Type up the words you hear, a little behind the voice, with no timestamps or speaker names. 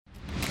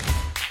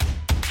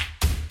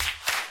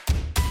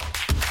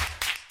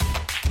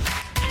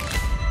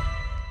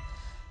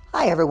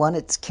Hi everyone,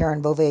 it's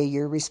Karen Beauvais,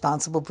 your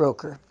responsible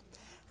broker.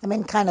 I'm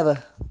in kind of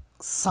a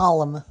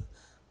solemn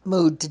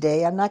mood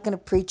today. I'm not going to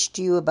preach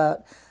to you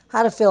about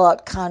how to fill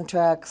out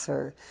contracts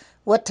or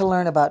what to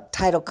learn about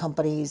title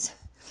companies.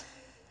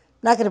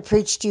 I'm not going to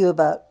preach to you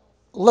about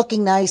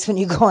looking nice when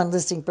you go on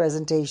listing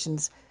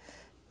presentations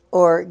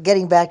or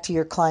getting back to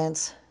your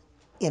clients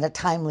in a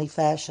timely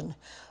fashion,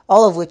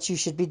 all of which you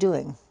should be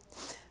doing.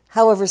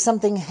 However,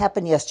 something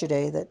happened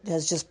yesterday that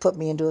has just put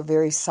me into a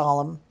very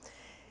solemn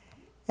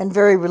and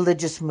very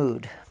religious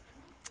mood.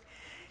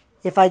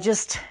 If I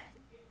just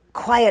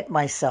quiet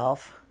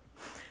myself,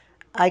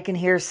 I can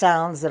hear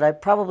sounds that I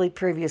probably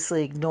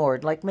previously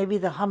ignored, like maybe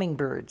the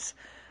hummingbirds,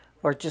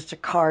 or just a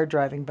car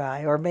driving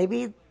by, or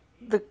maybe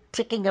the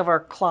ticking of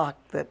our clock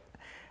that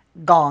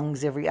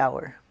gongs every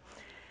hour.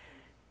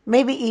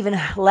 Maybe even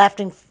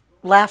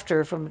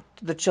laughter from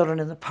the children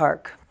in the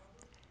park.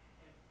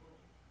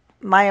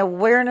 My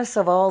awareness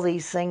of all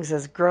these things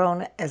has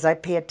grown as I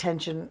pay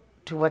attention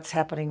to what's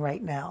happening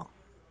right now.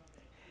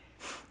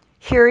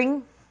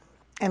 Hearing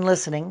and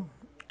listening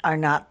are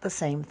not the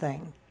same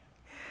thing.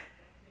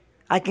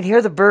 I can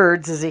hear the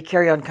birds as they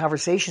carry on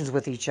conversations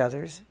with each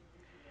other,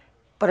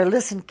 but I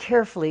listen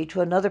carefully to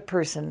another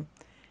person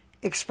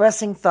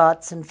expressing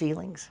thoughts and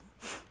feelings.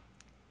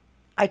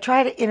 I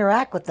try to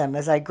interact with them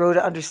as I grow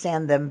to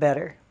understand them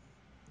better.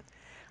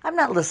 I'm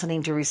not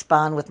listening to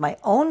respond with my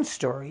own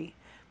story,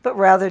 but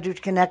rather to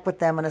connect with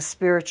them in a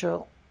spirit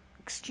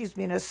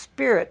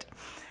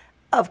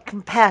of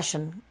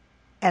compassion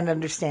and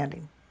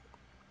understanding.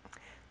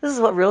 This is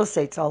what real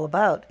estate's all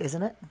about,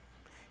 isn't it?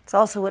 It's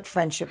also what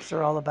friendships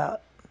are all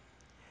about.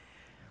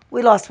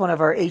 We lost one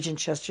of our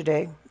agents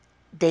yesterday,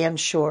 Dan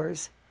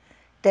Shores.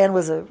 Dan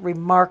was a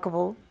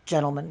remarkable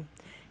gentleman.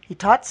 He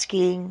taught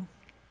skiing,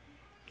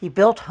 he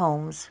built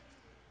homes,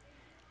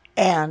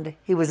 and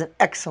he was an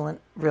excellent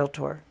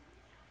realtor.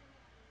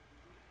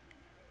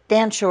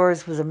 Dan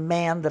Shores was a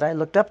man that I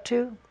looked up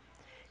to.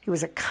 He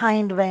was a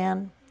kind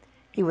man.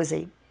 He was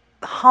a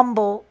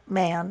humble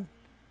man.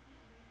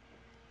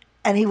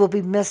 And he will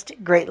be missed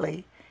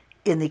greatly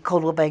in the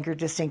Coldwell Banker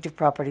Distinctive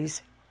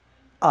Properties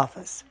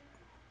office.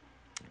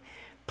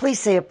 Please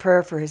say a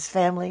prayer for his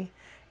family.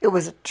 It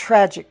was a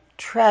tragic,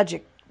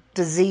 tragic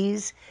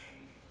disease.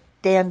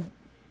 Dan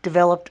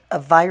developed a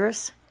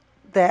virus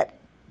that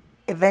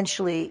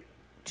eventually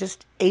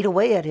just ate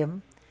away at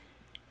him,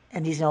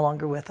 and he's no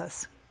longer with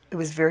us. It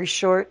was very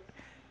short,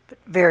 but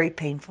very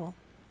painful.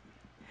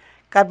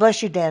 God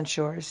bless you, Dan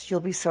Shores. You'll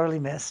be sorely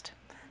missed.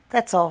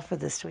 That's all for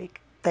this week.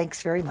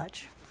 Thanks very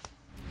much.